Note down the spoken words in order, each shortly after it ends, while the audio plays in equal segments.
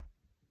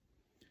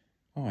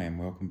Hi, and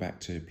welcome back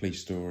to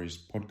Police Stories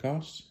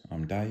podcast.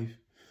 I'm Dave,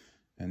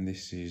 and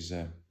this is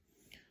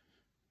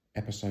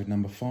episode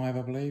number 5,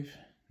 I believe,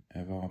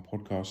 of our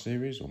podcast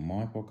series, or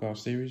my podcast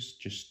series.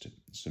 Just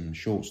some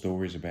short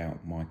stories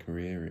about my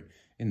career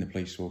in the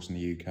police force in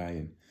the UK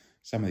and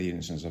some of the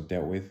incidents I've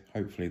dealt with.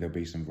 Hopefully there'll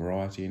be some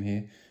variety in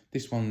here.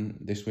 This one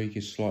this week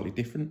is slightly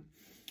different.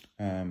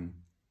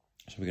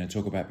 So we're going to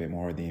talk about a bit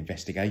more of the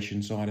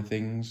investigation side of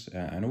things,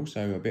 and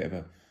also a bit of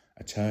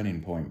a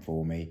turning point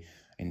for me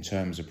in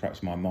terms of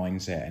perhaps my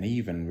mindset and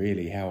even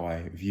really how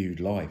I viewed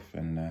life,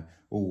 and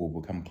all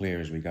will become clear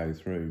as we go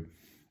through,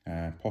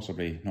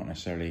 possibly not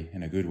necessarily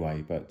in a good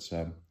way, but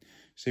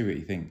see what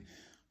you think.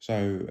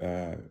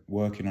 So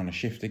working on a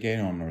shift again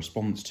on the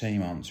response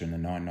team, answering the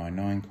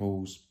 999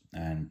 calls,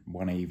 and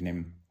one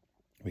evening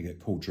we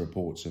get called to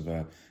reports of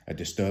a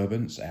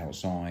disturbance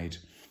outside.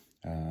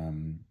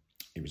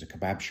 It was a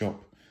kebab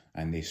shop,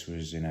 and this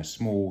was in a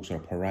small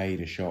sort of parade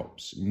of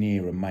shops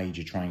near a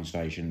major train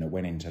station that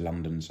went into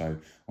London. So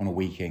on a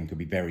weekend could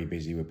be very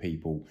busy with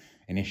people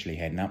initially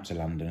heading up to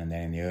London and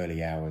then in the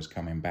early hours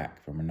coming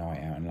back from a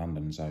night out in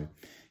London. So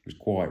it was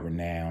quite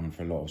renowned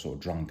for a lot of sort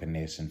of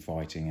drunkenness and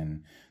fighting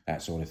and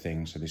that sort of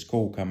thing. So this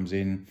call comes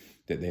in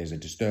that there's a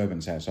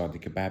disturbance outside the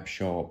kebab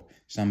shop.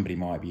 Somebody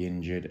might be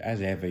injured.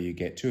 As ever, you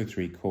get 2 or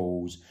 3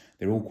 calls.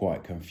 They're all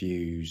quite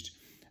confused.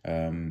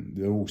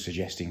 They're all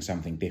suggesting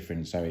something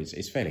different, so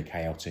it's fairly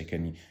chaotic,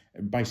 and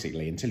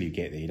basically until you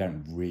get there you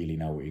don't really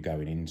know what you're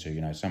going into.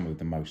 You know, some of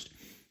the most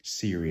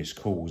serious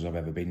calls I've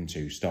ever been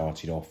to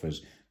started off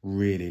as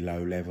really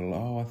low level.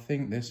 I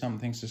think there's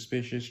something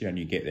suspicious, and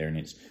you get there and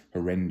it's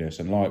horrendous.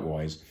 And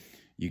likewise,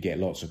 you get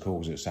lots of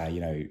calls that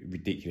say,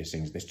 ridiculous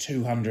things. There's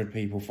 200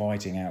 people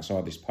fighting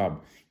outside this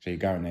pub. So you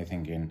go in there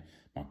thinking,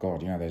 my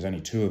God, there's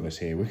only 2 of us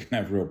here. We're going to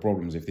have real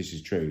problems if this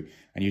is true.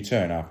 And you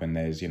turn up and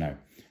there's,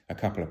 a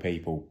couple of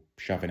people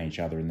shoving each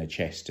other in the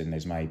chest, and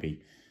there's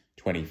maybe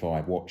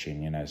 25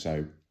 watching,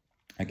 So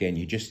again,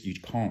 you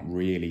can't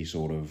really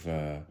sort of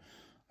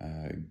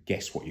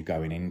guess what you're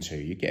going into.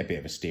 You get a bit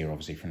of a steer,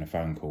 obviously, from the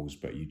phone calls,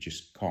 but you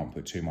just can't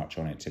put too much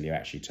on it till you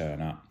actually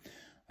turn up.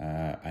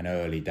 And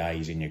early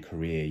days in your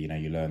career,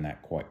 you learn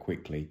that quite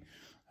quickly.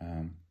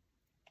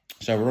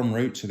 So we're en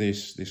route to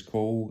this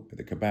call at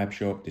the kebab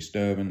shop,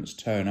 disturbance,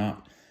 turn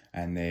up,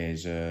 and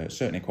there's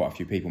certainly quite a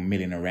few people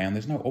milling around.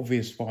 There's no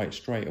obvious fight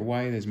straight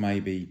away. There's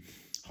maybe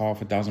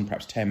half a dozen,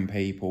 perhaps 10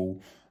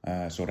 people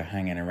sort of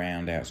hanging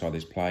around outside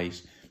this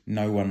place.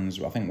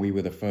 I think we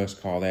were the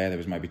first car there. There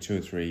was maybe 2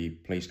 or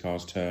 3 police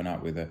cars turn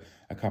up with a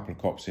couple of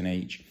cops in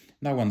each.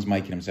 No one's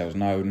making themselves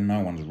known. No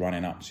one's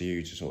running up to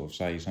you to sort of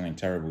say something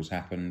terrible's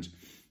happened.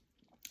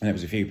 And there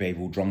was a few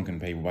people, drunken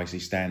people, basically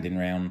standing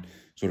around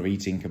sort of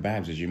eating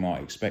kebabs, as you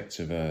might expect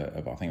of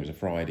I think it was a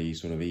Friday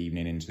sort of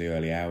evening into the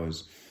early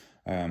hours.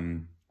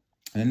 And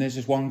then there's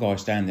this one guy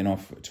standing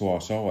off to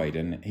our side,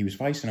 and he was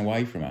facing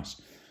away from us.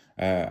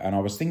 And I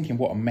was thinking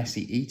what a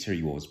messy eater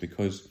he was,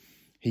 because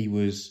he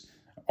was,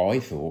 I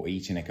thought,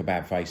 eating a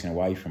kebab facing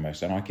away from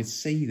us. And I could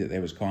see that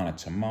there was kind of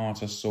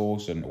tomato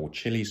sauce or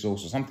chili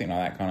sauce or something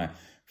like that kind of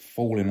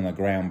falling on the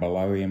ground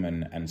below him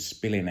and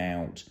spilling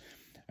out.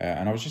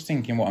 And I was just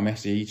thinking what a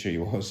messy eater he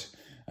was,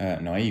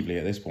 naively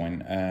at this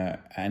point.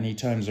 And he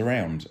turns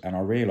around, and I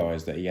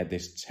realised that he had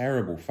this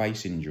terrible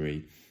face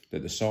injury,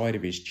 that the side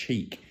of his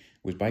cheek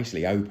was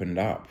basically opened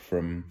up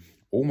from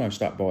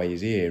almost up by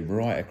his ear,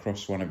 right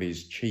across one of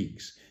his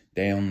cheeks,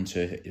 down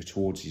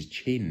towards his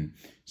chin.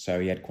 So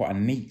he had quite a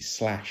neat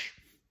slash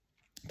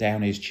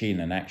down his chin,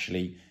 and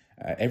actually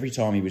every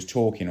time he was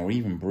talking or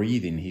even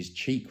breathing, his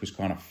cheek was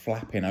kind of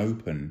flapping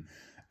open,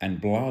 and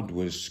blood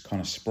was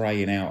kind of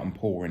spraying out and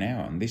pouring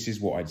out. And this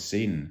is what I'd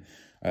seen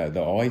that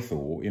I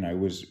thought,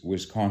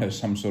 was kind of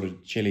some sort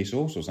of chili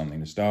sauce or something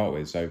to start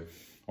with. So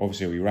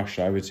obviously we rushed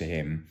over to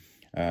him.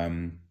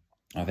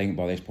 I think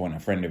by this point a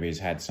friend of his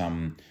had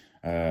some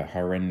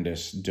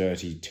horrendous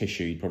dirty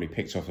tissue he'd probably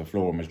picked off the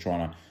floor and was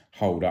trying to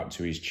hold up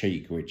to his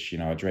cheek, which,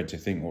 I dread to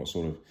think what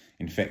sort of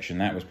infection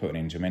that was putting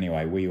into him.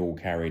 Anyway, we all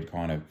carried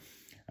kind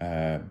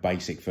of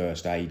basic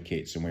first aid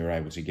kits, and we were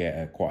able to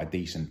get quite a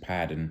decent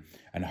pad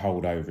and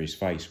hold over his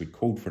face. We'd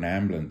called for an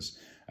ambulance.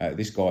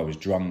 This guy was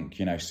drunk,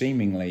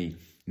 seemingly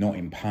not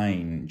in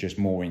pain, just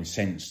more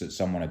incensed that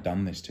someone had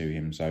done this to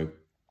him. So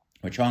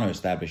we're trying to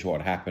establish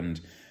what had happened.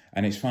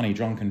 And it's funny,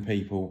 drunken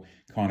people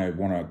kind of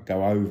want to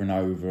go over and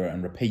over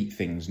and repeat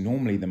things.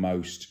 Normally the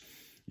most,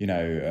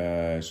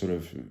 sort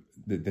of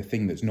the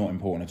thing that's not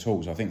important at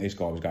all. So I think this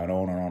guy was going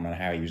on and on and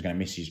how he was going to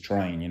miss his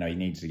train. He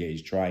needs to get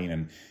his train,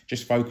 and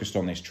just focused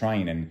on this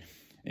train. And,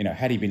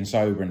 had he been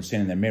sober and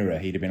seen in the mirror,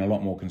 he'd have been a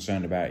lot more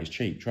concerned about his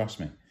cheek, trust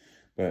me.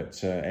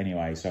 But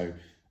anyway, so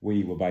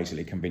we were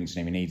basically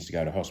convincing him he needs to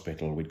go to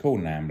hospital. We'd called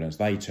an ambulance.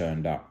 They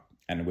turned up.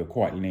 And we're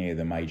quite near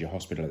the major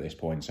hospital at this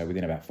point. So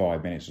within about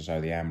 5 minutes or so,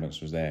 the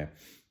ambulance was there,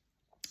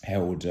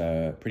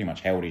 pretty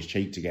much held his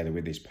cheek together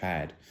with this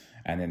pad.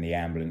 And then the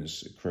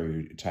ambulance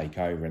crew take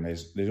over. And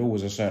there's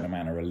always a certain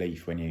amount of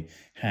relief when you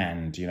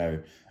hand,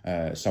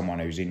 someone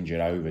who's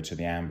injured over to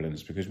the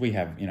ambulance, because we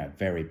have,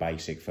 very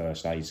basic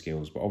first aid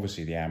skills. But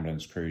obviously the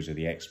ambulance crews are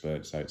the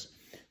experts. So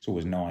it's it's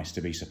always nice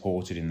to be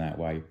supported in that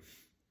way.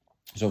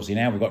 So obviously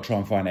now we've got to try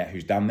and find out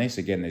who's done this.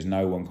 Again, there's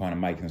no one kind of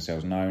making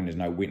themselves known. There's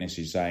no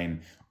witnesses saying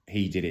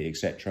he did it,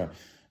 etc.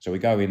 So we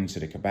go into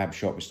the kebab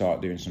shop, we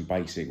start doing some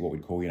basic, what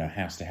we'd call,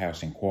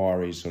 house-to-house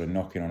inquiries, sort of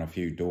knocking on a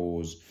few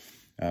doors,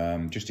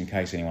 just in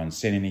case anyone's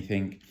seen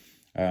anything.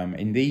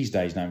 In these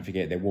days, don't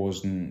forget, there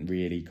wasn't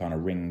really kind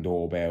of ring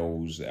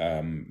doorbells.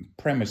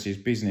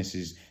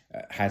 Businesses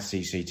had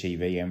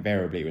CCTV.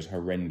 Invariably, it was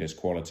horrendous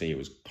quality. It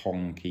was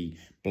clunky,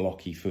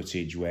 blocky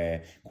footage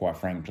where, quite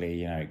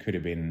frankly, it could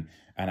have been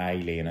an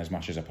alien as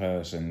much as a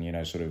person,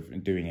 sort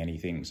of doing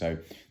anything. So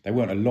they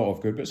weren't a lot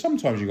of good, but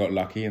sometimes you got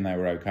lucky and they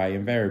were okay.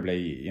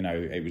 Invariably,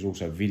 it was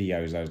also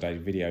videos those days,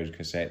 videos,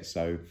 cassettes.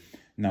 So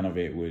none of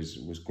it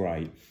was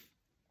great.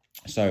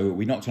 So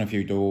we knocked on a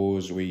few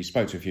doors, we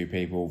spoke to a few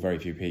people, very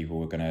few people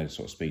were going to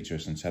sort of speak to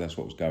us and tell us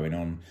what was going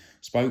on.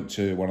 Spoke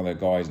to one of the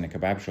guys in the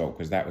kebab shop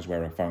because that was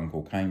where a phone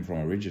call came from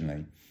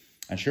originally.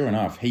 And sure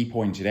enough, he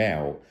pointed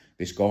out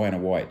this guy in a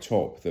white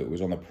top that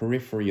was on the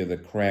periphery of the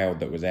crowd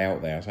that was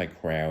out there. I say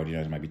crowd,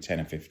 there's maybe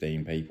 10 or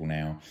 15 people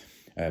now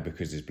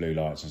because there's blue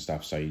lights and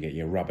stuff. So you get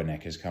your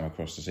rubberneckers come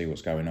across to see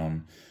what's going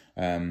on.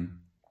 And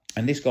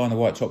this guy in the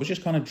white top was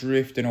just kind of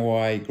drifting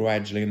away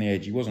gradually on the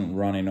edge. He wasn't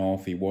running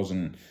off. He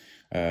wasn't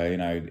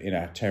in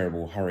a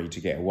terrible hurry to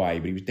get away,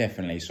 but he was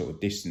definitely sort of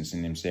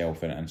distancing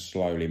himself and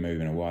slowly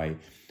moving away.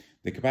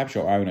 The kebab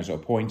shop owner sort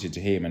of pointed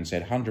to him and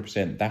said,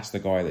 100%, that's the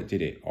guy that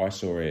did it. I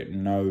saw it,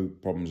 no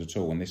problems at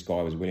all. And this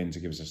guy was willing to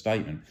give us a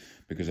statement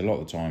because a lot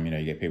of the time,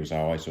 you get people say,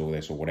 I saw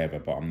this or whatever,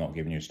 but I'm not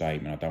giving you a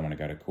statement. I don't want to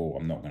go to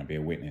court. I'm not going to be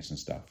a witness and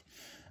stuff.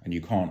 And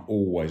you can't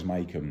always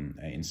make them.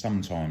 And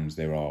sometimes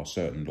there are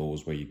certain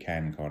laws where you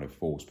can kind of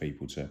force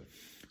people to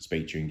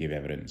speak to you and give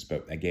evidence.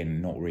 But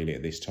again, not really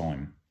at this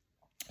time.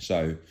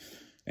 So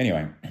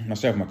anyway,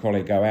 myself and my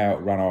colleague go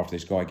out, run after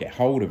this guy, get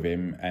hold of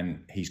him,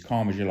 and he's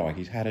calm as you like.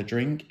 He's had a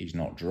drink, he's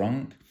not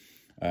drunk,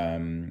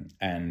 and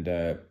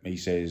he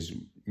says,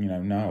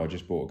 no, I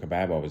just bought a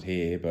kebab, I was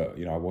here, but,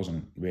 I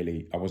wasn't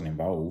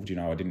involved,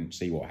 I didn't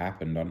see what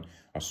happened.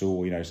 I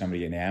saw,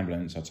 somebody in the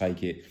ambulance, I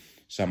take it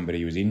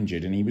somebody was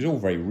injured, and he was all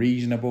very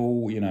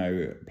reasonable,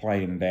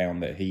 playing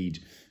down that he'd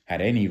had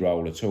any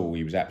role at all.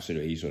 He was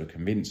absolutely sort of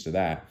convinced of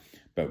that.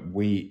 But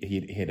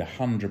he had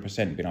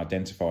 100% been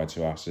identified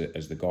to us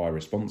as the guy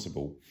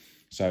responsible.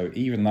 So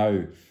even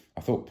though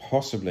I thought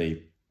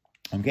possibly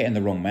I'm getting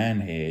the wrong man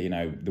here,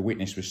 the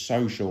witness was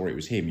so sure it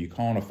was him, you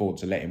can't afford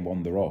to let him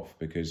wander off,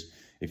 because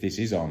if this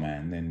is our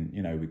man, then,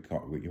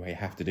 we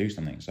have to do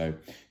something. So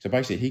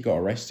basically he got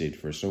arrested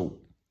for assault,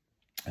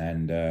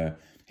 and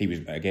he was,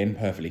 again,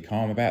 perfectly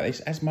calm about this,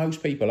 as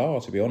most people are,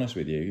 to be honest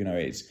with you.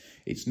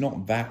 It's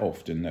not that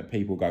often that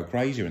people go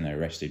crazy when they're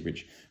arrested,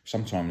 which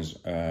sometimes,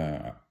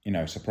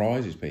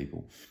 surprises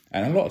people.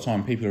 And a lot of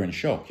time people are in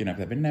shock, if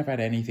they've never had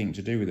anything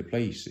to do with the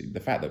police. The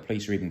fact that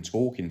police are even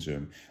talking to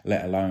them,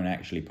 let alone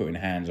actually putting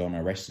hands on,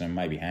 arresting them,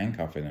 maybe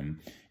handcuffing them,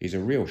 is a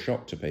real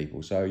shock to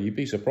people. So you'd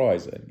be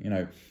surprised that,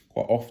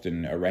 quite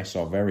often arrests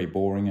are very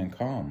boring and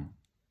calm.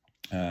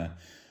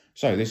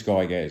 So this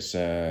guy gets,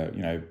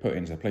 put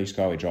into the police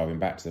car. We drive him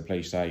back to the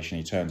police station.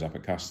 He turns up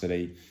at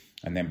custody,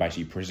 and then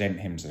basically present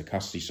him to the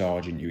custody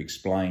sergeant. You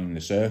explain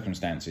the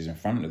circumstances in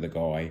front of the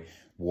guy,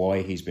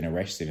 why he's been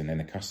arrested, and then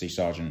the custody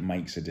sergeant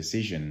makes a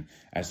decision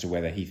as to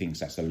whether he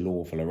thinks that's a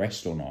lawful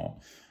arrest or not.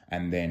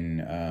 And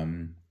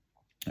then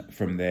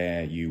from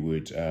there, you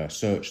would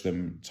search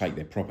them, take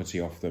their property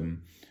off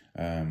them,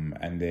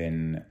 and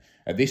then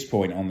at this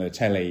point on the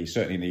telly,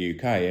 certainly in the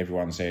UK,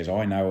 everyone says,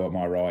 I know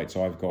my rights,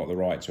 I've got the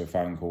right to a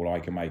phone call,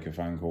 I can make a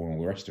phone call, and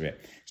all the rest of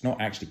it. It's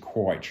not actually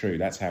quite true.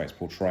 That's how it's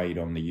portrayed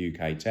on the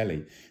UK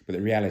telly. But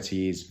the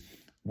reality is,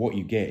 what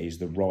you get is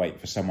the right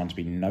for someone to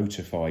be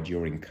notified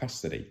you're in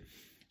custody.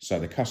 So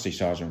the custody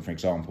sergeant, for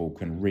example,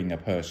 can ring a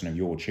person of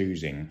your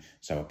choosing,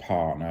 so a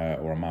partner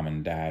or a mum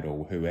and dad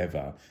or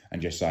whoever,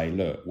 and just say,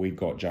 look, we've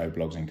got Joe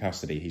Bloggs in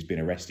custody, he's been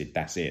arrested,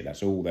 that's it,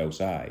 that's all they'll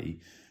say,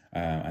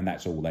 and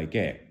that's all they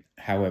get.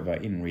 However,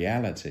 in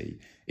reality,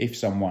 if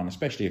someone,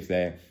 especially if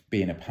they're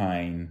being a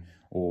pain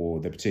or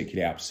they're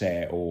particularly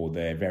upset or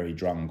they're very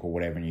drunk or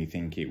whatever, and you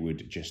think it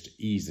would just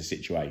ease the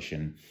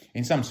situation,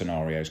 in some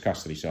scenarios,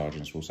 custody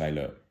sergeants will say,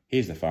 look,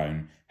 here's the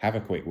phone, have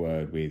a quick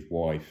word with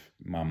wife,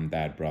 mum,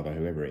 dad, brother,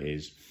 whoever it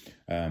is,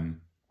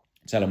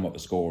 tell them what the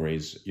score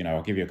is,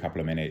 I'll give you a couple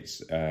of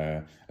minutes,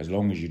 as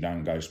long as you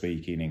don't go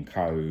speaking in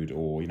code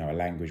or, a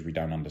language we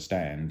don't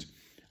understand,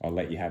 I'll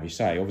let you have your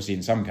say. Obviously,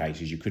 in some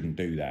cases, you couldn't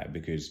do that,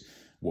 because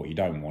what you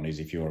don't want is,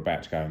 if you're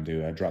about to go and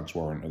do a drugs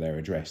warrant or their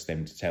address,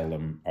 them to tell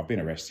them, I've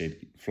been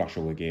arrested, flush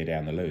all the gear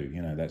down the loo.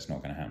 That's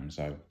not going to happen.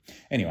 So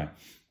anyway,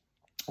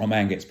 our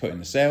man gets put in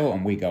the cell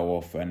and we go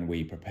off and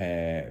we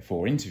prepare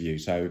for interview.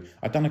 So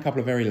I've done a couple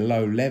of very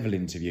low-level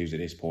interviews at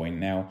this point.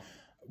 Now,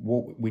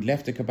 we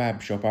left a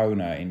kebab shop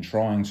owner in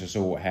trying to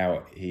sort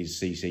out his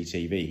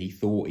CCTV. He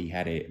thought he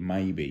had it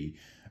maybe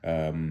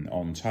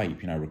on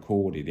tape,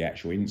 recorded the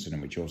actual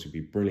incident, which obviously would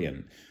be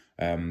brilliant.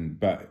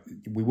 But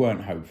we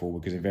weren't hopeful,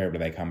 because invariably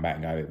they come back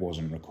and go, it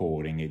wasn't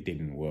recording, it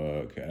didn't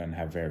work, and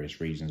have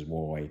various reasons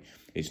why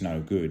it's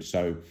no good.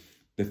 So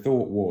the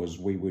thought was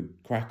we would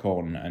crack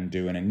on and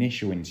do an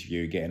initial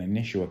interview, get an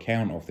initial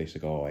account of this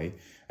guy,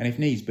 and if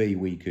needs be,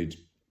 we could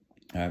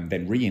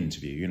then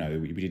re-interview. You know,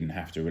 we didn't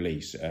have to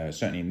release.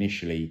 Certainly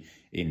initially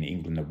in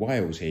England and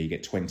Wales here, you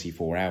get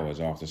 24 hours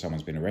after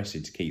someone's been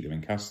arrested to keep them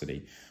in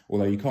custody.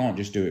 Although you can't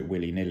just do it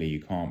willy-nilly.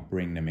 You can't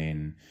bring them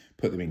in,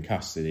 put them in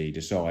custody,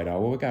 decide, oh,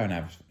 well, we'll go and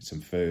have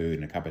some food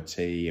and a cup of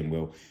tea and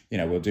we'll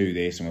do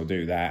this and we'll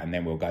do that and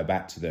then we'll go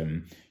back to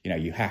them. You know,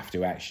 you have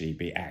to actually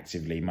be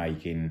actively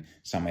making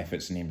some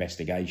efforts in the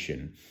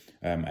investigation.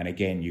 And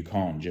again, you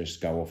can't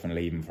just go off and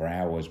leave them for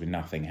hours with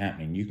nothing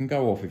happening. You can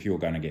go off if you're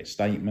going to get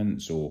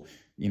statements or,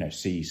 you know,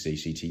 see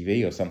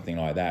CCTV or something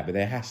like that, but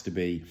there has to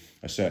be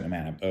a certain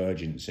amount of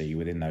urgency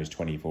within those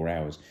 24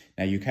 hours.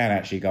 Now, you can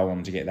actually go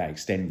on to get that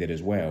extended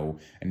as well.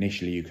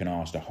 Initially, you can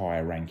ask a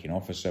higher ranking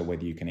officer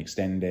whether you can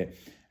extend it,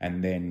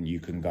 and then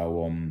you can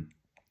go on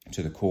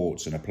to the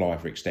courts and apply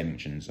for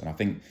extensions. And I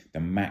think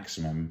the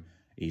maximum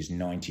is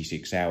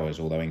 96 hours,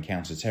 although in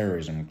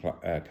counter-terrorism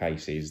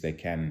cases, there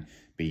can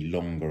be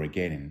longer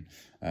again.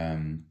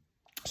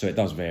 So it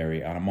does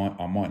vary, and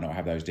I might not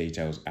have those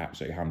details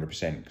absolutely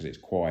 100% because it's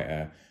quite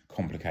a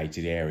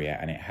complicated area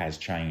and it has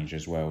changed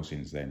as well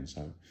since then.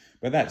 So,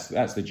 but that's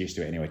the gist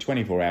of it anyway.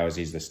 24 hours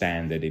is the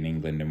standard in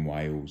England and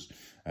Wales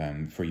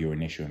for your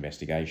initial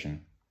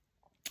investigation.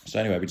 So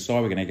anyway, we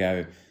decided we're going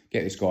to go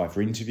get this guy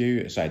for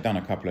interview. So I'd done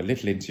a couple of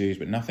little interviews,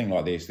 but nothing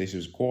like this. This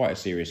was quite a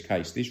serious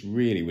case. This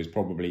really was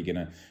probably going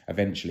to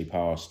eventually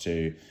pass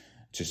to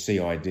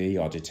CID,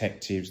 our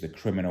detectives, the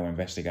Criminal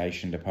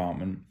Investigation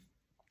Department.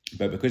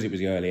 But because it was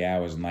the early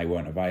hours and they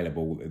weren't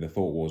available, the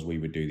thought was we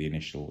would do the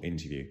initial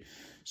interview.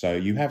 So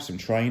you have some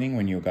training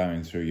when you're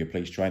going through your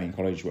police training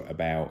college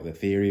about the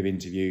theory of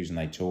interviews, and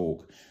they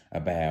talk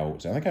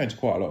about, and they go into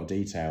quite a lot of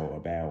detail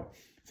about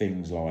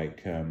things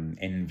like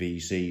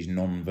NVCs,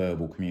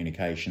 non-verbal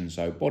communication,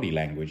 so body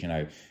language, you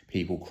know,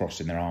 people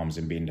crossing their arms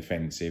and being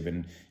defensive.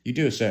 And you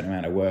do a certain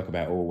amount of work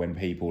about, when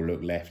people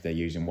look left, they're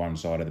using one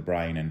side of the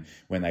brain, and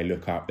when they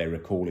look up, they're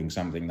recalling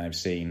something they've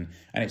seen.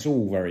 And it's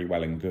all very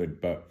well and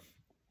good, but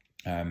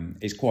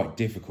it's quite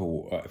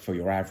difficult for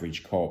your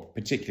average cop,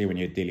 particularly when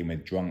you're dealing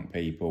with drunk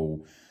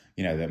people,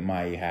 you know, that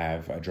may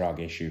have a drug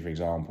issue, for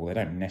example. They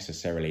don't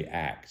necessarily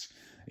act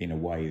in a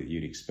way that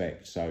you'd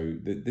expect. So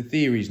the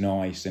theory's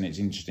nice and it's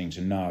interesting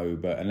to know,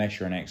 but unless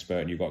you're an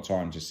expert and you've got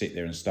time to sit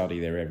there and study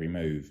their every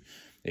move,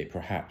 it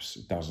perhaps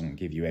doesn't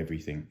give you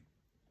everything.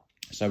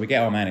 So we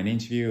get our man an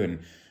interview, and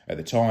at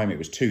the time it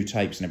was 2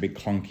 tapes and a big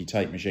clunky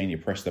tape machine. You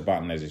press the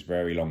button, there's this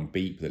very long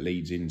beep that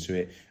leads into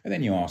it, and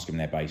then you ask them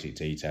their basic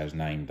details,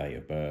 name, date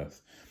of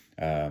birth,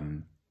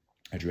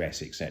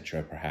 address,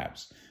 etc.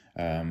 perhaps.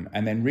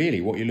 And then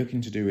really what you're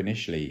looking to do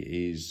initially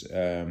is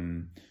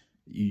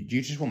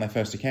you just want their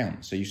first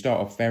account. So you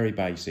start off very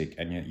basic,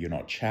 and you're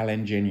not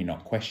challenging, you're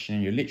not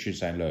questioning, you're literally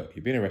saying, look,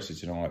 you've been arrested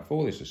tonight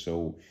for this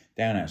assault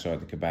down outside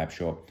the kebab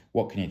shop.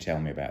 What can you tell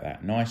me about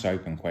that? Nice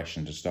open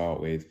question to start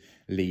with,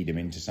 lead them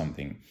into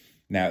something.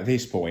 Now, at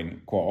this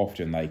point, quite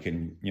often they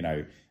can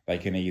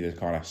either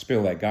kind of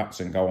spill their guts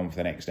and go on for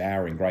the next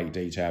hour in great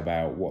detail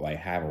about what they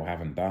have or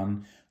haven't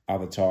done.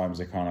 Other times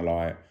they're kind of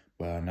like,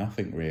 well,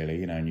 nothing really,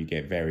 you know, and you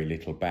get very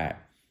little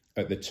back.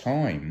 At the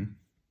time,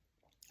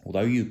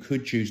 although you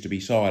could choose to be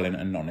silent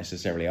and not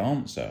necessarily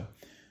answer,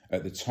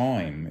 at the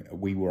time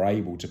we were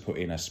able to put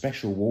in a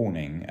special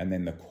warning, and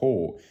then the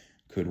court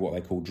could, what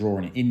they call, draw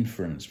an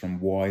inference from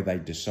why they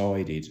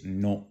decided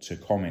not to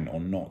comment or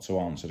not to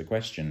answer the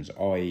questions,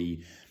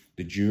 i.e.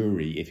 the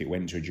jury, if it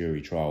went to a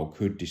jury trial,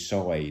 could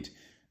decide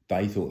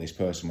they thought this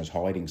person was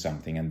hiding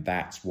something and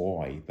that's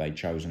why they'd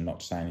chosen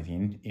not to say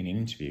anything in an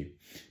interview.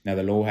 Now,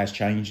 the law has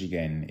changed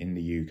again in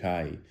the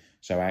UK,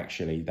 so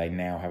actually they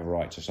now have a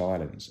right to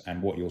silence.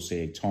 And what you'll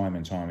see time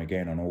and time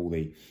again on all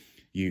the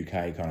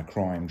UK kind of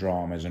crime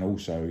dramas and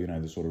also, you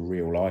know, the sort of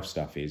real life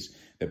stuff is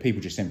that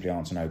people just simply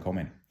answer no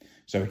comment.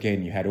 So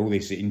again, you had all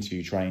this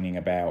interview training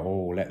about,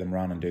 let them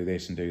run and do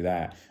this and do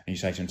that. And you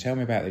say to them, tell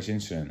me about this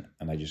incident.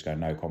 And they just go,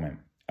 no comment.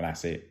 And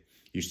that's it.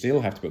 You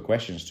still have to put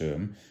questions to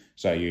them.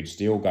 So you'd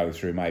still go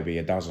through maybe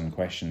a dozen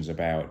questions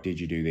about, did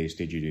you do this?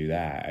 Did you do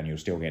that? And you'll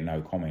still get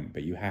no comment,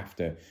 but you have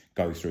to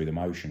go through the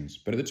motions.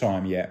 But at the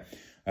time,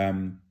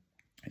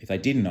 if they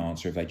didn't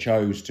answer, if they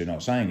chose to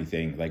not say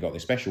anything, they got the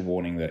special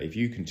warning that if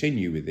you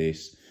continue with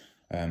this,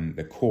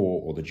 the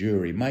court or the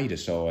jury may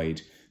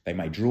decide, they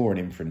may draw an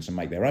inference and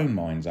make their own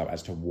minds up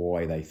as to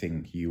why they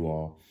think you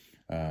are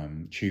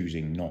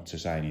choosing not to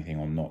say anything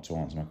or not to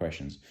answer my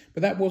questions.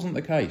 But that wasn't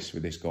the case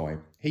with this guy.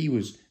 He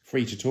was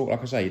free to talk.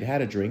 Like I say, he'd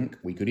had a drink.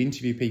 We could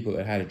interview people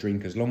that had a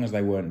drink as long as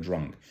they weren't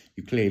drunk.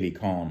 You clearly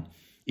can't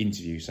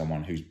interview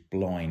someone who's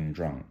blind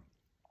drunk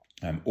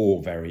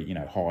or very,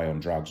 high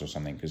on drugs or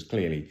something, because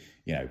clearly,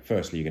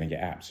 firstly, you're going to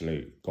get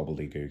absolute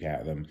gobbledygook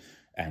out of them.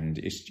 And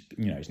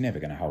it's never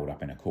going to hold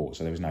up in a court.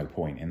 So there was no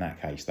point. In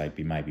that case, they'd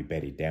be maybe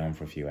bedded down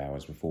for a few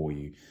hours before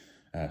you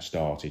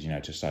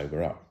started, to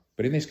sober up.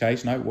 But in this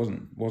case, no, it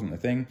wasn't the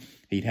thing.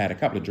 He'd had a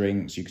couple of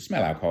drinks. You could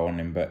smell alcohol on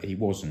him, but he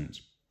wasn't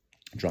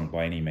drunk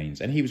by any means.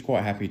 And he was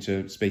quite happy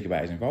to speak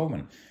about his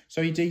involvement.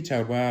 So he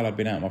detailed, well, I'd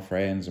been out with my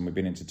friends and we've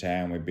been into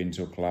town, we've been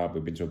to a club,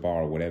 we've been to a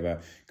bar or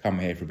whatever, come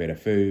here for a bit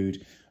of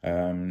food,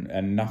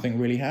 and nothing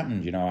really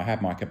happened. You know, I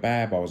had my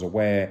kebab, I was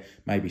aware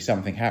maybe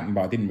something happened,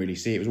 but I didn't really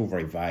see it. It was all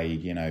very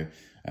vague, you know.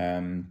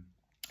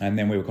 And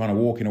then we were kind of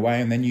walking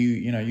away, and then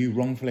you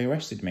wrongfully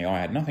arrested me. I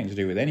had nothing to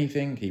do with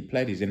anything. He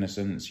pled his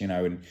innocence, you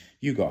know, and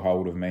you got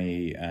hold of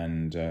me,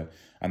 and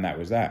that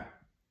was that.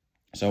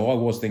 So I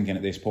was thinking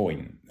at this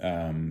point,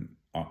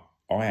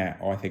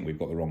 I think we've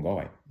got the wrong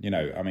guy. You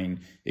know, I mean,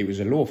 it was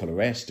a lawful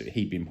arrest.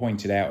 He'd been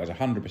pointed out as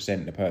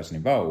 100% the person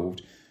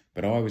involved,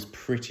 but I was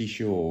pretty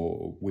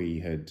sure we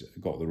had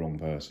got the wrong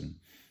person.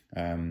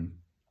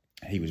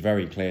 He was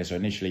very clear. So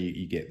initially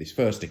you get this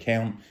first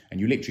account and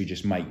you literally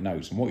just make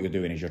notes. And what you're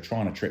doing is you're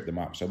trying to trip them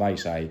up. So they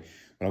say,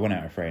 well, I went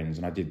out with friends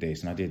and I did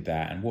this and I did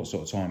that. And what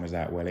sort of time was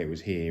that? Well, it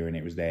was here and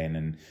it was then.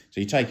 And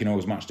so you're taking all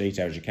as much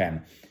detail as you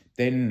can.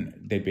 Then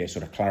there'd be a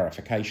sort of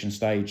clarification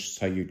stage.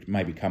 So you'd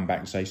maybe come back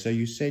and say, so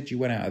you said you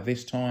went out at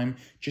this time,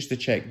 just to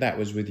check that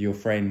was with your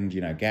friend,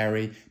 you know,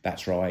 Gary.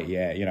 That's right.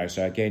 Yeah. You know,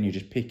 so again, you're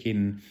just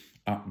picking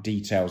up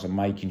details and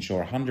making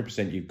sure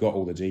 100% you've got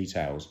all the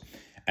details.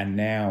 And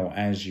now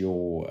as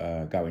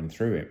you're going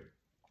through it,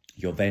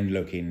 you're then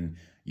looking,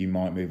 you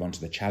might move on to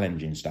the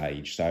challenging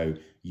stage. So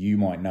you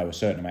might know a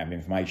certain amount of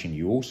information.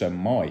 You also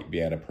might be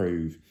able to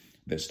prove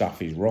that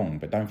stuff is wrong.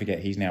 But don't forget,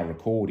 he's now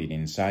recorded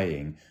in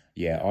saying,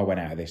 yeah, I went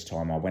out at this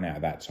time, I went out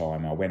at that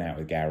time, I went out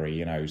with Gary,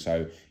 you know.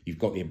 So you've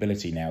got the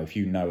ability now, if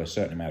you know a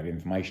certain amount of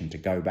information, to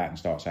go back and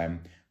start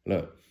saying,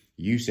 look,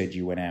 you said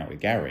you went out with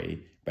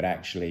Gary, but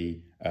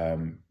actually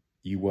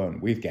you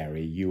weren't with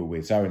Gary, you were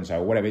with so-and-so,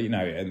 or whatever, you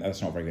know, and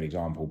that's not a very good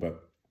example.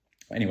 But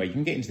anyway, you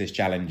can get into this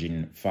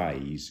challenging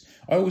phase.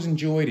 I always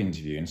enjoyed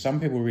interviewing. Some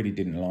people really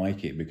didn't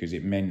like it because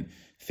it meant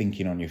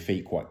thinking on your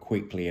feet quite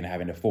quickly and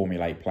having to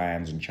formulate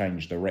plans and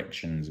change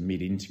directions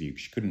mid-interview,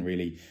 because you couldn't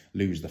really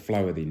lose the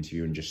flow of the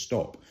interview and just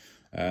stop.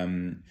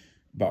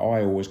 But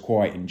I always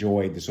quite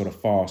enjoyed the sort of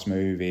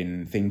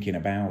fast-moving thinking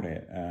about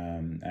it.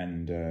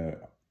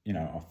 You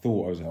know,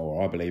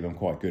 I believe I'm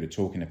quite good at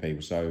talking to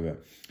people. So,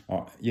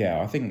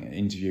 I think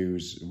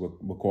interviews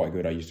were quite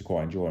good. I used to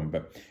quite enjoy them.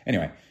 But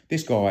anyway,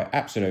 this guy,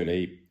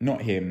 absolutely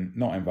not him,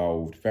 not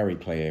involved, very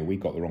clear. We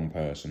got the wrong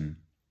person.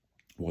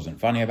 Wasn't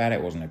funny about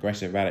it, wasn't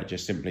aggressive about it,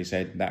 just simply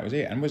said that was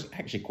it. And was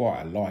actually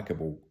quite a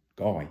likeable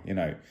guy, you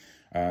know.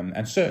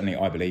 And certainly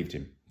I believed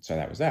him. So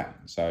that was that.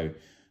 So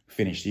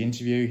finished the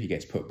interview, he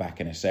gets put back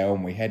in a cell,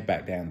 and we head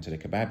back down to the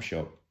kebab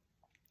shop,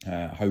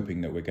 hoping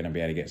that we're going to be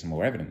able to get some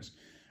more evidence.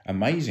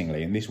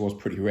 Amazingly, and this was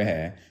pretty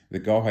rare, the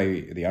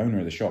guy, the owner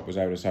of the shop, was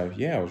able to say,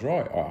 yeah, I was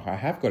right, I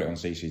have got it on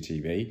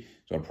CCTV.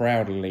 So I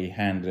proudly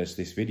handed us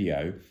this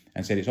video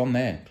and said it's on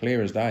there,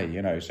 clear as day,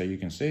 you know, so you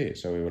can see it.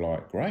 So we were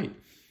like, great.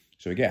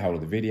 So we get hold of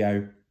the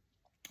video,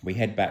 we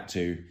head back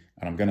to,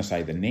 and I'm going to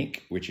say the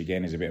Nick, which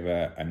again is a bit of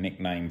a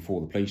nickname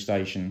for the police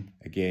station.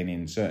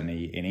 Again,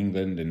 certainly in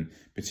England and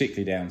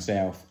particularly down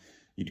south,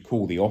 you'd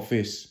call the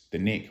office the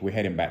Nick. We're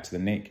heading back to the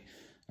Nick.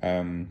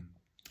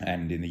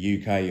 And in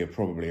the UK, you're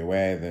probably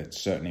aware that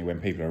certainly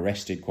when people are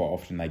arrested, quite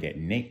often they get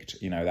nicked.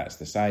 You know, that's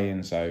the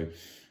saying. So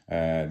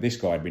this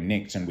guy had been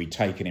nicked and we'd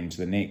taken him to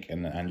the Nick.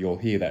 And you'll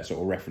hear that sort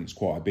of reference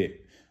quite a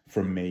bit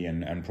from me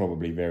and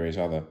probably various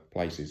other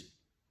places.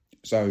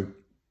 So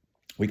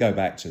we go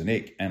back to the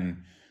Nick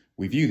and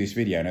we view this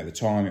video. And at the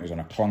time, it was on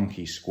a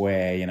clunky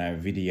square, you know,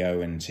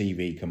 video and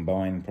TV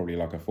combined, probably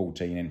like a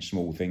 14-inch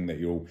small thing that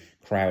you're all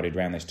crowded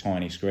around this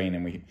tiny screen.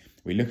 And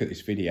we look at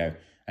this video.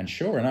 And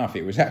sure enough,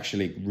 it was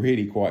actually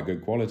really quite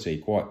good quality,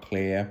 quite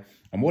clear.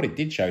 And what it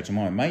did show, to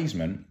my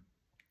amazement,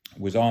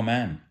 was our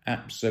man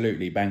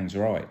absolutely banged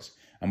to rights.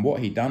 And what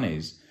he'd done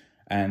is,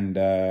 and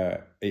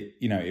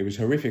it was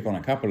horrific on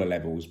a couple of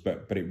levels,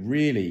 but it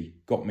really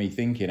got me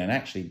thinking and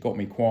actually got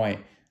me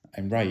quite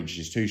enraged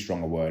is too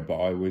strong a word,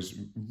 but I was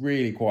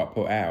really quite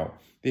put out.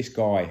 This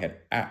guy had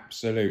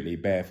absolutely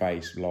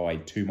barefaced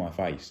lied to my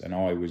face, and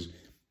I was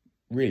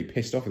really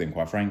pissed off with him,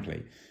 quite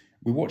frankly.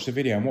 We watched the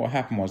video and what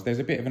happened was there's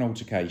a bit of an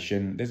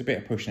altercation, there's a bit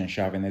of pushing and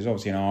shoving, there's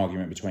obviously an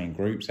argument between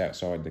groups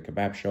outside the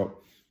kebab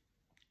shop.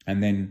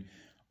 And then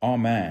our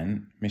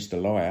man,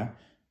 Mr. Liar,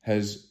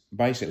 has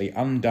basically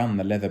undone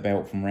the leather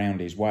belt from round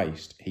his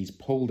waist. He's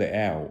pulled it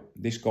out.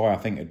 This guy, I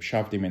think, had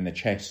shoved him in the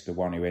chest, the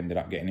one who ended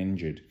up getting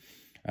injured.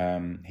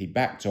 He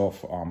backed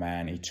off our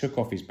man, he took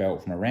off his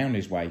belt from around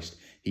his waist,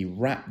 he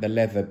wrapped the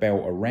leather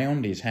belt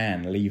around his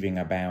hand, leaving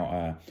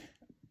about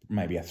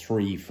maybe a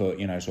 3-foot,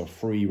 sort of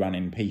free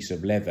running piece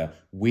of leather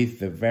with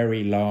the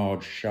very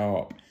large,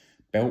 sharp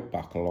belt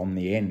buckle on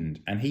the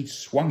end. And he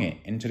swung it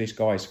into this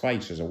guy's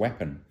face as a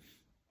weapon.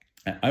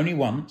 And only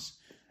once.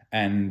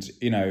 And,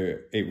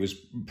 it was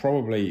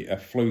probably a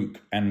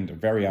fluke and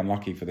very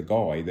unlucky for the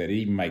guy that he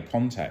even made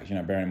contact,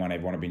 bearing in mind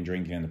everyone had been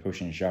drinking and the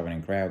pushing and shoving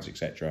in crowds,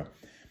 etc.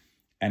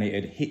 And it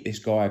had hit this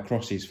guy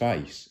across his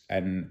face.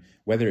 And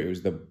whether it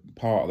was the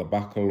part of the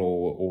buckle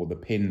or the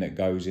pin that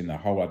goes in the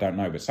hole, I don't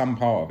know. But some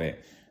part of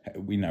it,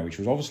 which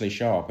was obviously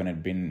sharp and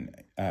had been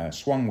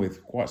swung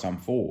with quite some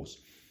force,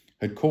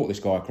 had caught this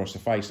guy across the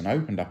face and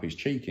opened up his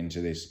cheek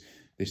into this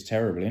this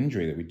terrible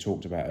injury that we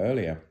talked about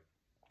earlier.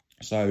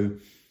 So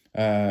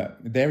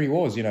there he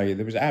was,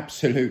 there was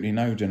absolutely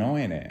no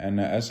denying it.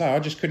 And so I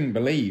just couldn't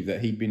believe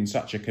that he'd been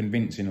such a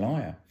convincing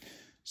liar.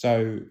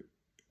 So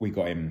we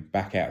got him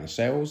back out of the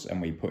cells and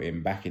we put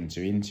him back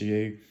into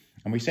interview.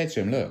 And we said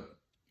to him, look,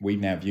 we've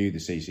now viewed the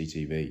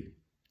CCTV.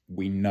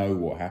 We know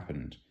what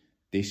happened.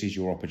 This is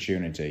your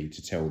opportunity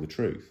to tell the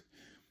truth.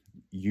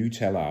 You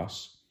tell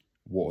us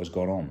what has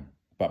gone on.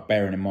 But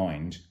bearing in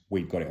mind,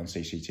 we've got it on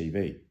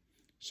CCTV.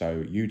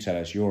 So you tell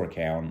us your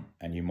account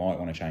and you might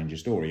want to change your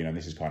story.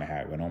 This is kind of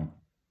how it went on.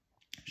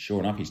 Sure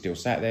enough, he still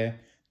sat there.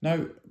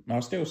 No,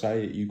 I'll still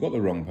say you got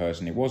the wrong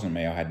person. It wasn't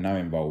me. I had no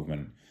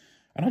involvement.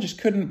 And I just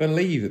couldn't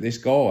believe that this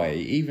guy,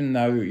 even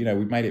though,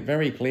 we made it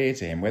very clear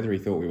to him, whether he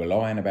thought we were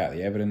lying about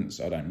the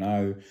evidence, I don't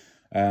know.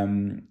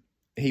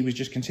 He was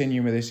just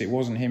continuing with this. It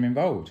wasn't him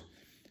involved.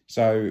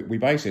 So we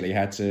basically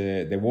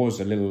there was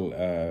a little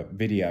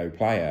video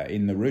player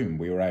in the room.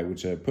 We were able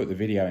to put the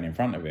video in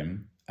front of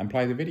him and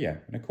play the video.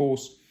 And of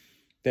course,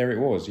 there it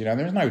was. There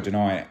was no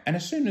denying it. And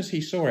as soon as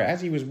he saw it,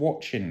 as he was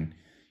watching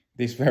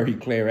this very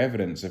clear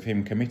evidence of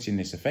him committing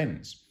this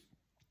offence,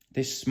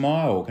 this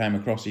smile came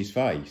across his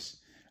face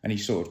and he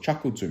sort of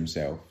chuckled to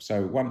himself.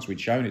 So once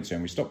we'd shown it to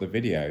him, we stopped the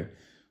video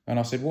and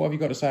I said, what have you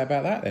got to say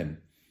about that then?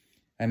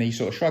 And he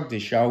sort of shrugged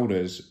his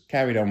shoulders,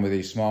 carried on with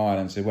his smile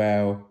and said,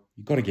 well,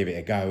 you've got to give it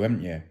a go,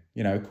 haven't you?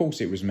 Of course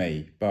it was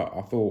me, but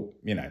I thought,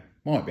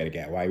 might be able to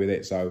get away with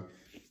it. So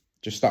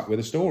just stuck with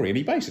the story. And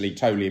he basically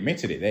totally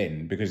admitted it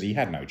then because he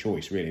had no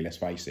choice, really, let's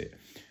face it.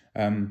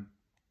 And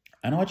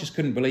I just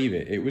couldn't believe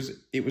it. It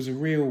was a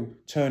real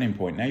turning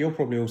point. Now, you're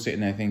probably all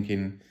sitting there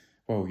thinking,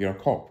 well, you're a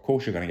cop. Of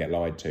course you're going to get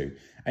lied to.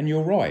 And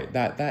you're right.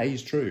 That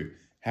is true.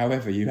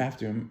 However, you have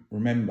to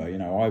remember,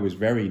 I was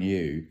very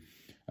new.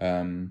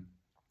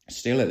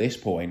 Still at this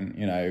point,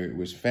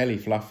 was fairly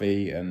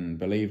fluffy and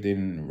believed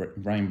in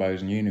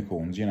rainbows and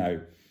unicorns,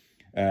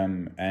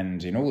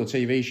 and in all the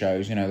TV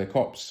shows, the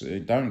cops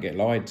don't get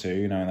lied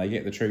to, and they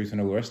get the truth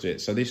and all the rest of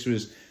it. So this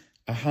was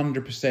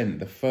 100%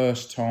 the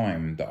first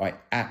time that I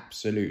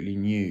absolutely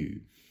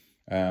knew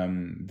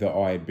that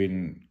I had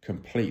been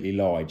completely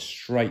lied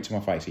straight to my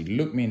face. He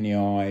looked me in the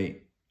eye,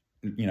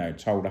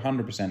 told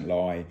 100%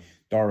 lie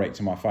direct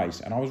to my face.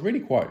 And I was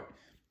really quite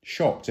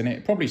shocked. And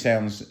it probably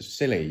sounds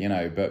silly,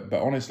 but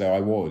honestly,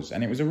 I was.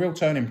 And it was a real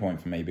turning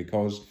point for me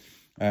because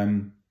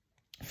from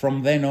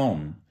then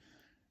on,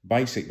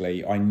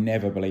 basically, I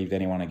never believed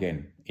anyone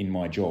again in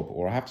my job,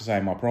 or I have to say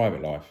in my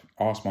private life.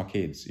 Ask my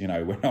kids,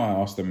 when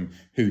I asked them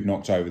who'd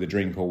knocked over the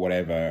drink or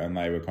whatever, and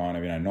they were kind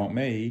of, not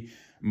me,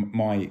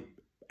 my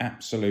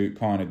absolute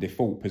kind of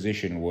default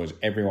position was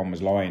everyone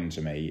was lying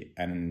to me,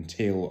 and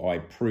until I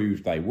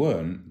proved they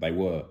weren't, they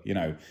were,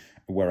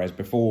 whereas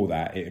before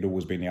that, it had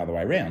always been the other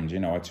way around.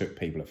 I took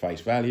people at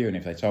face value, and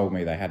if they told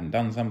me they hadn't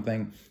done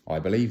something, I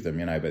believed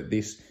them, but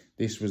this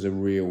was a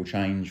real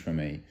change for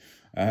me.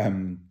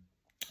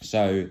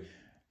 So,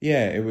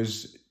 yeah, it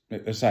was,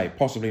 I say,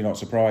 possibly not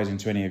surprising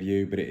to any of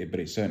you, but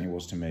it certainly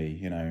was to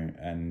me,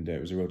 and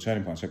it was a real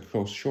turning point. So, of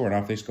course, sure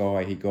enough, this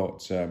guy, he got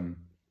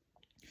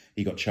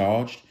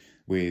charged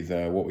with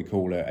what we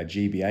call a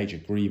GBH, a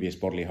grievous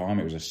bodily harm.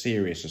 It was a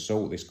serious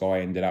assault. This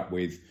guy ended up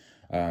with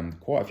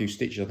quite a few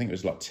stitches. I think it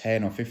was like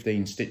 10 or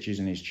 15 stitches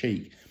in his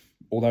cheek.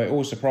 Although it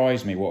always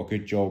surprised me what a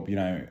good job,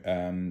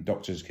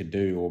 doctors could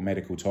do or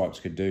medical types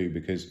could do,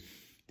 because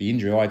the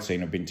injury I'd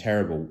seen had been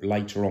terrible.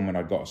 Later on, when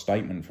I'd got a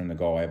statement from the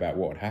guy about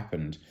what had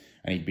happened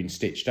and he'd been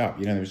stitched up,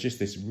 there was just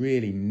this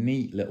really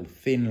neat little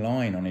thin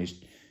line on his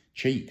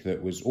cheek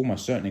that was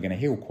almost certainly going to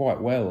heal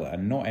quite well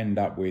and not end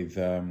up with,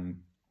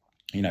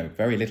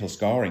 very little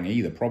scarring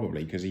either,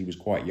 probably because he was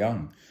quite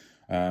young,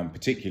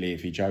 particularly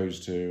if he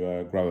chose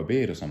to grow a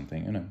beard or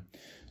something,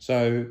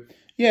 So,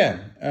 yeah,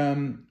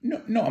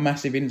 not a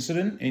massive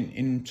incident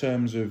in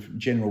terms of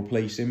general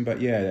policing,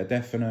 but yeah, a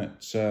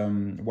definite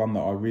one that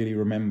I really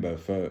remember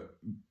for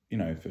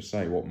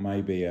say what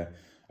may be a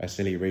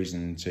silly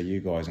reason to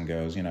you guys and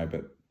girls,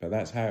 but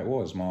that's how it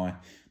was.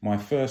 My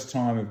first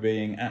time of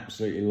being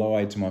absolutely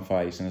lied to my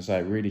face, and as I say,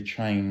 it really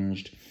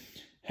changed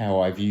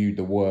how I viewed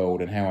the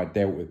world and how I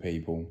dealt with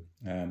people.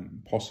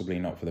 Possibly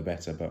not for the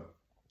better, but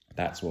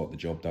that's what the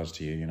job does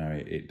to you.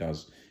 It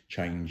does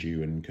change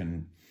you and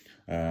can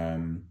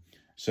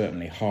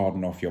certainly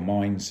harden off your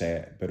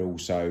mindset, but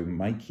also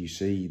make you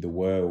see the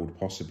world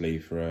possibly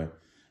for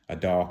a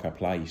darker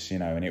place,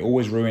 and it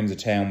always ruins a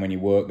town when you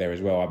work there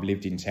as well. I've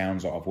lived in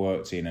towns that I've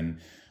worked in,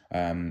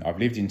 and I've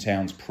lived in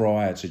towns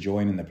prior to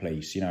joining the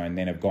police, and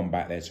then have gone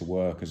back there to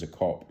work as a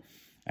cop.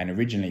 And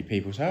originally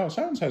people say, oh,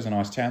 so-and-so's a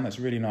nice town, that's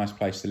a really nice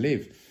place to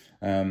live.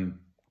 And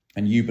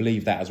you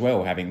believe that as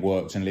well, having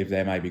worked and lived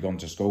there, maybe gone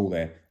to school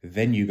there.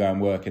 Then you go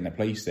and work in the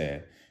police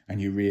there,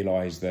 and you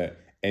realise that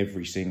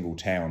every single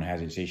town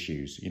has its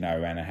issues,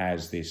 and it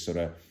has this sort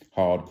of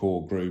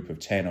hardcore group of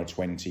 10 or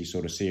 20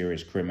 sort of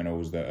serious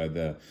criminals that are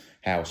the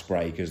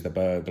housebreakers, the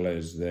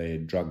burglars, the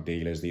drug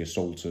dealers, the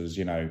assaulters,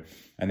 and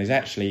there's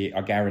actually,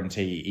 I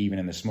guarantee, even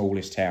in the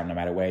smallest town, no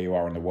matter where you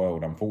are in the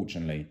world,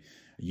 unfortunately,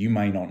 you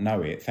may not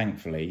know it,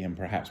 thankfully, and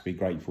perhaps be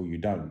grateful you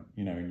don't,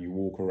 and you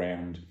walk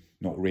around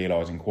not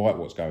realising quite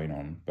what's going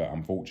on, but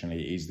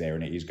unfortunately it is there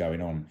and it is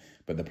going on.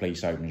 But the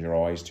police opens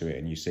your eyes to it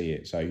and you see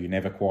it. So you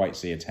never quite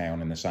see a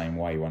town in the same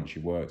way once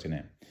you've worked in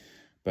it.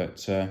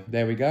 But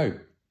there we go.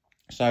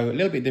 So a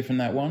little bit different,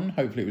 that one.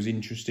 Hopefully it was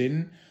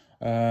interesting.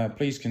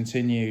 Please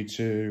continue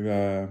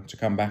to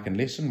come back and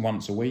listen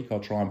once a week. I'll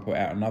try and put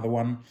out another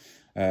one.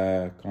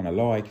 Kind of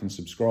like and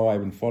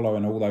subscribe and follow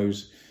and all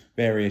those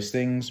various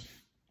things.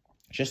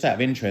 Just out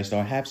of interest,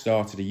 I have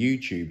started a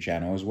YouTube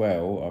channel as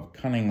well. I've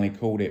cunningly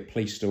called it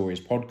Police Stories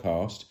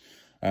Podcast.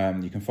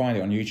 You can find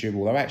it on YouTube,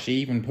 although actually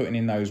even putting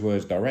in those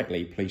words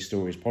directly, Police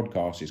Stories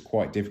Podcast, is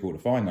quite difficult to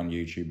find on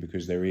YouTube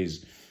because there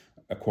is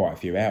quite a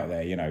few out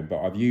there, you know.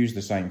 But I've used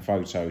the same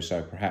photo,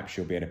 so perhaps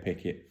you'll be able to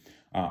pick it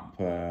up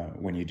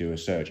when you do a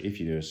search, if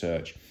you do a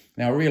search.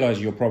 Now, I realise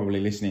you're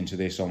probably listening to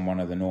this on one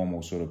of the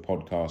normal sort of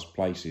podcast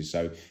places,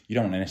 so you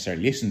don't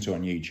necessarily listen to it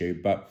on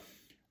YouTube, but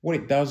what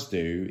it does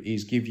do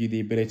is give you the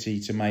ability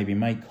to maybe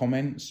make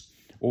comments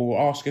or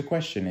ask a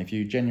question. If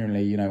you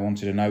genuinely, you know,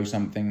 wanted to know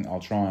something, I'll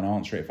try and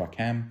answer it if I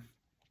can.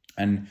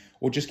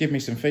 Or just give me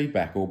some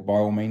feedback, or by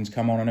all means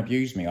come on and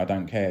abuse me. I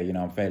don't care, you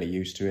know, I'm fairly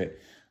used to it.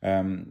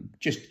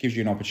 Just gives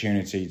you an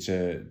opportunity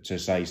to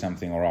say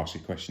something or ask a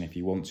question if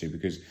you want to,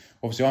 because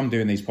obviously I'm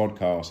doing these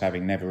podcasts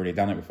having never really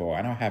done it before,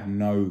 and I have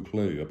no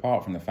clue,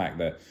 apart from the fact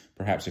that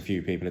perhaps a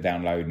few people are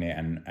downloading it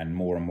and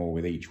more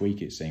with each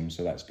week it seems,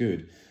 so that's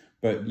good.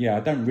 But yeah, I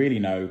don't really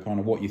know kind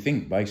of what you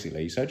think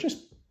basically, so just,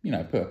 you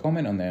know, put a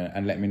comment on there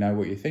and let me know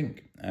what you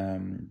think.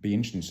 Be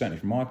interesting, certainly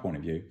from my point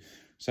of view.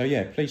 So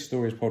yeah, Police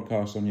Stories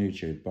Podcast on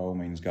YouTube. By all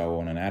means, go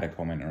on and add a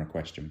comment or a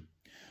question.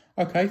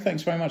 Okay,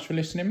 thanks very much for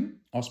listening.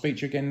 I'll speak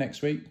to you again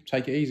next week.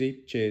 Take it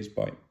easy. Cheers.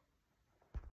 Bye.